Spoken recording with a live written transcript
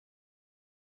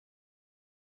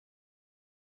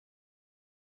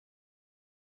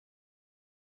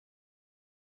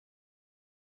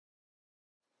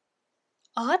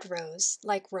Odd rows,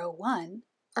 like row 1,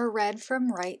 are read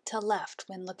from right to left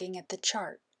when looking at the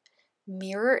chart,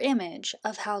 mirror image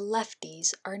of how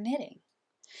lefties are knitting.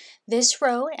 This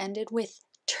row ended with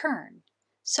turn,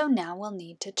 so now we'll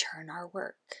need to turn our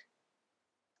work.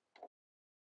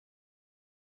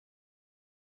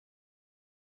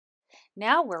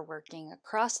 Now we're working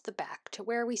across the back to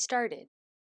where we started.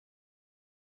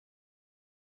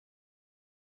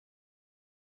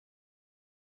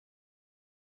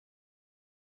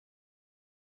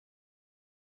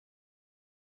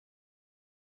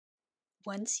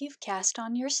 Once you've cast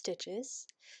on your stitches,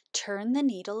 turn the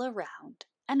needle around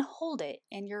and hold it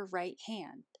in your right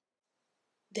hand.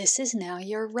 This is now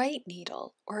your right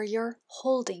needle or your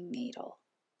holding needle.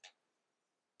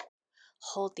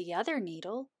 Hold the other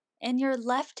needle in your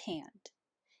left hand.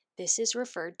 This is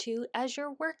referred to as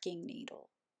your working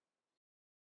needle.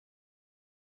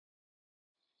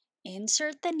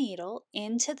 Insert the needle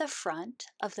into the front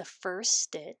of the first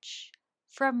stitch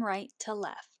from right to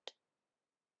left.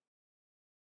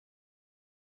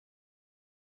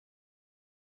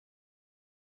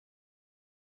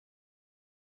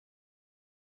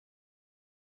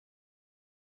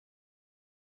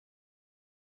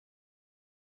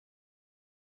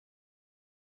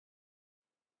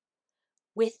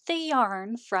 With the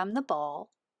yarn from the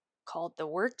ball, called the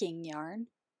working yarn,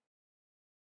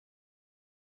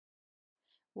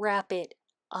 wrap it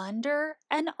under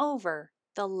and over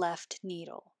the left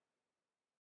needle.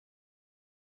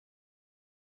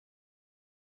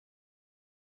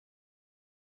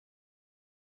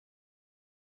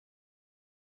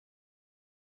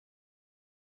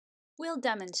 We'll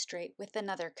demonstrate with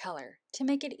another color to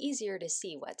make it easier to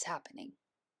see what's happening.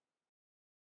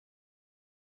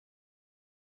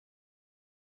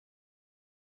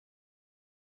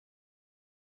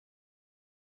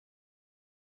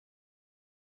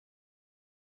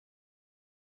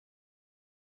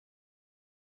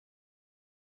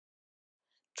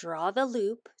 Draw the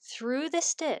loop through the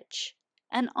stitch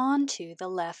and onto the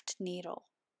left needle.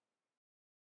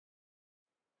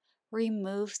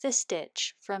 Remove the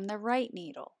stitch from the right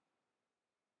needle.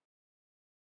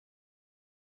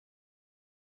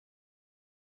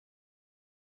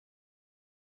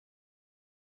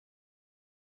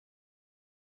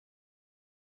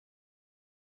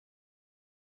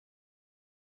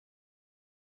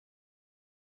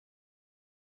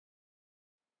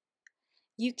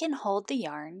 You can hold the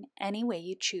yarn any way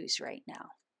you choose right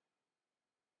now.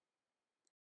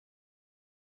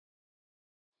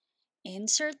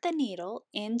 Insert the needle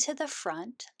into the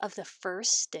front of the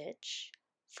first stitch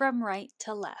from right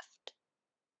to left.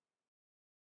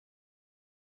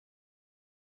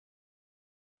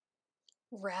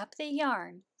 Wrap the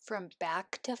yarn from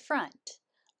back to front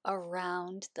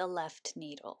around the left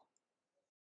needle.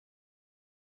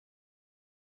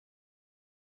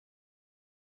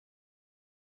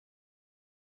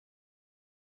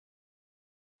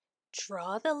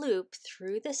 Draw the loop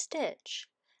through the stitch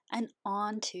and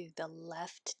onto the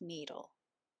left needle.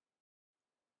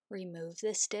 Remove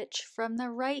the stitch from the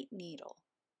right needle.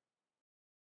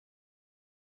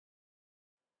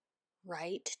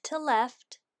 Right to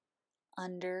left,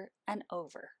 under and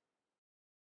over.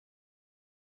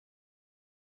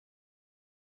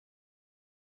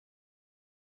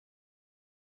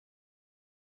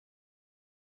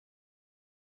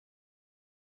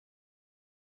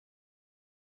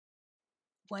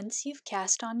 Once you've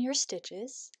cast on your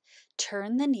stitches,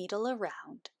 turn the needle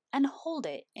around and hold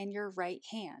it in your right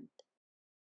hand.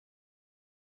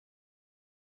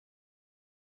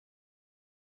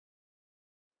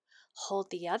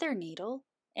 Hold the other needle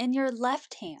in your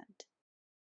left hand.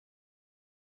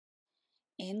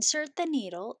 Insert the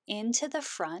needle into the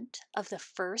front of the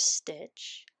first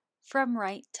stitch from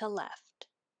right to left.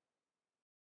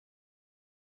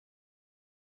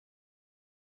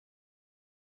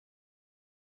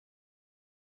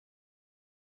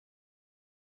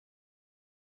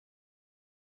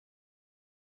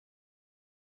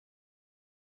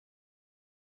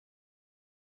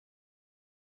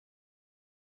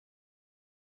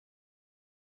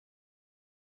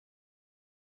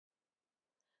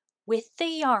 With the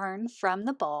yarn from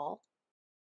the ball,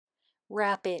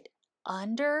 wrap it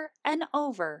under and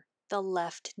over the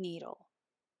left needle.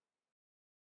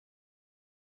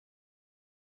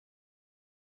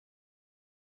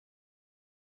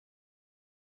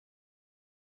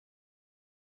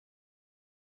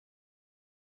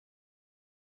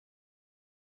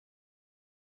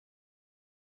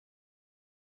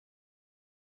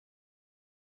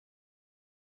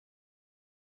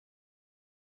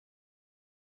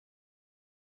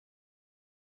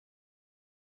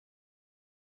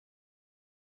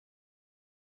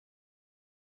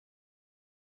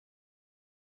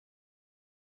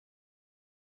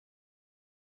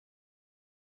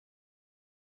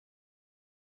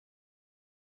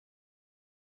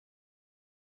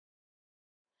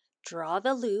 Draw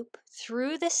the loop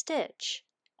through the stitch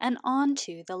and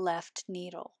onto the left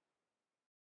needle.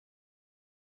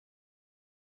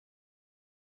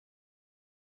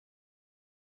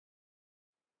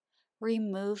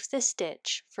 Remove the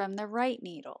stitch from the right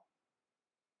needle.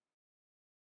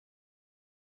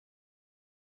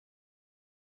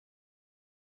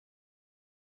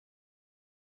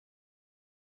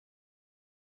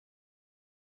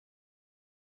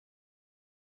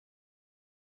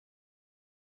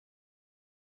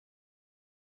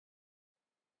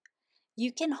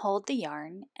 You can hold the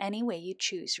yarn any way you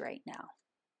choose right now.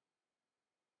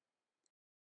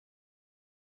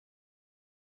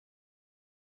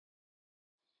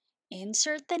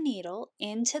 Insert the needle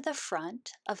into the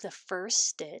front of the first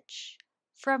stitch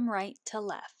from right to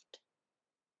left.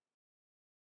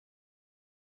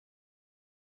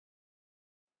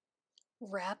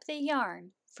 Wrap the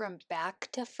yarn from back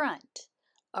to front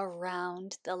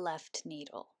around the left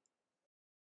needle.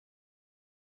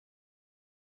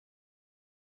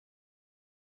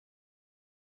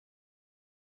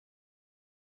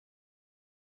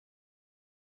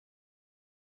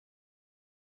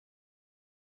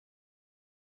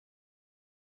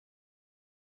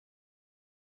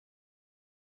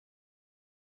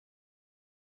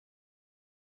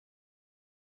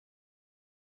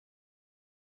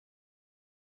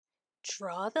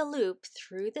 Draw the loop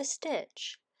through the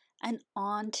stitch and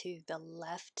onto the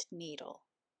left needle.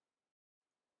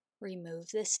 Remove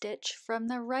the stitch from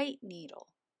the right needle.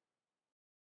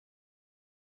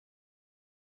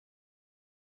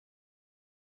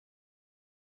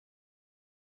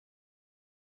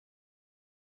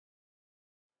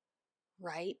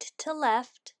 Right to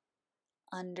left,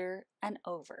 under and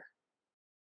over.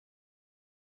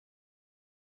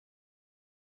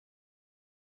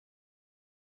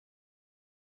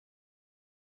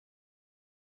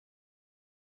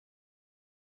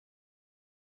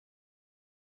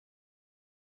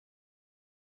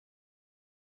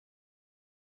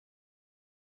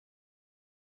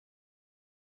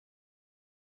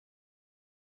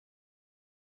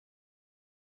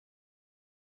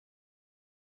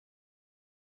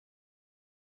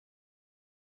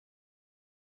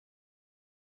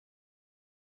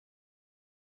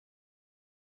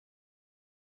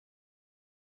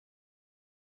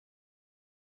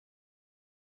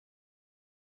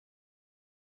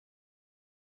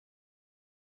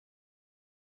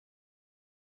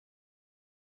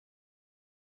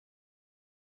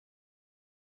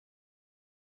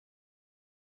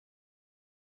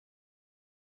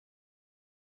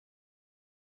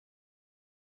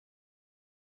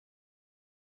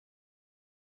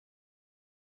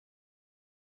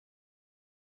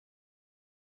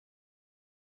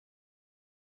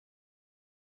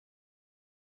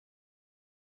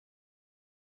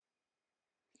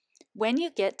 When you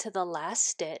get to the last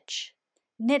stitch,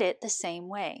 knit it the same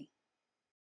way.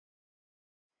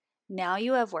 Now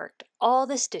you have worked all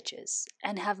the stitches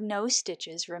and have no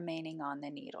stitches remaining on the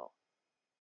needle.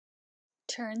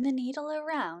 Turn the needle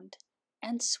around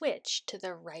and switch to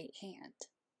the right hand.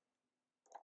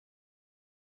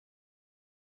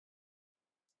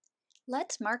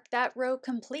 Let's mark that row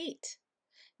complete.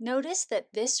 Notice that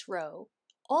this row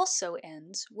also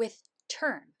ends with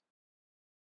turn.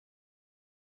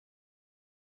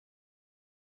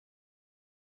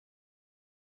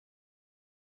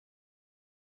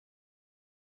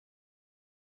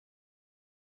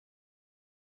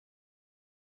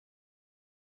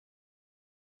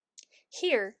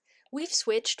 Here, we've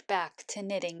switched back to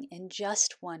knitting in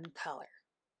just one color.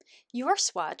 Your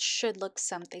swatch should look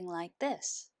something like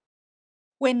this.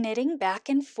 When knitting back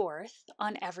and forth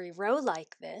on every row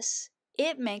like this,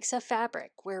 it makes a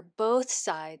fabric where both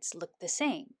sides look the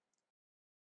same.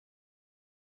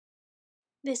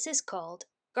 This is called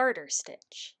garter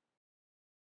stitch.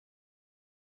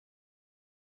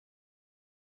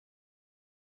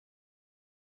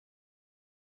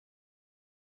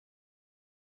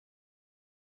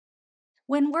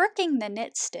 When working the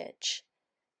knit stitch,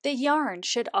 the yarn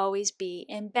should always be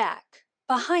in back,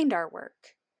 behind our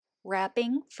work,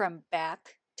 wrapping from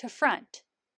back to front.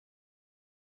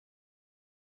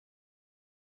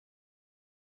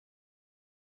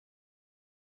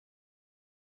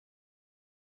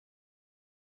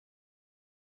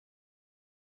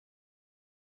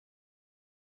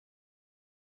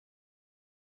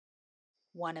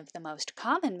 One of the most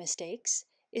common mistakes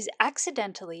is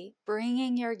accidentally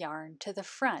bringing your yarn to the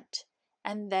front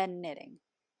and then knitting.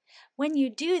 When you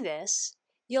do this,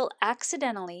 you'll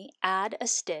accidentally add a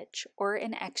stitch or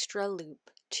an extra loop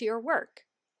to your work.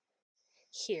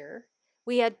 Here,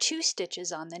 we had 2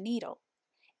 stitches on the needle,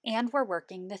 and we're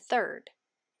working the third.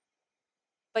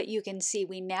 But you can see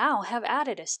we now have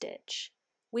added a stitch.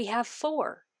 We have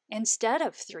 4 instead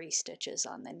of 3 stitches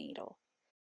on the needle.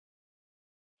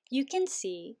 You can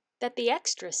see that the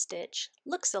extra stitch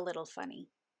looks a little funny.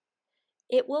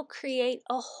 It will create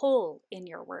a hole in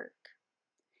your work.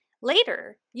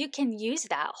 Later, you can use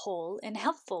that hole in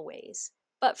helpful ways,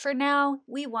 but for now,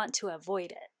 we want to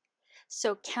avoid it.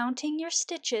 So counting your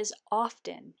stitches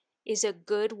often is a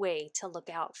good way to look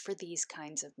out for these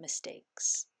kinds of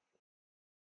mistakes.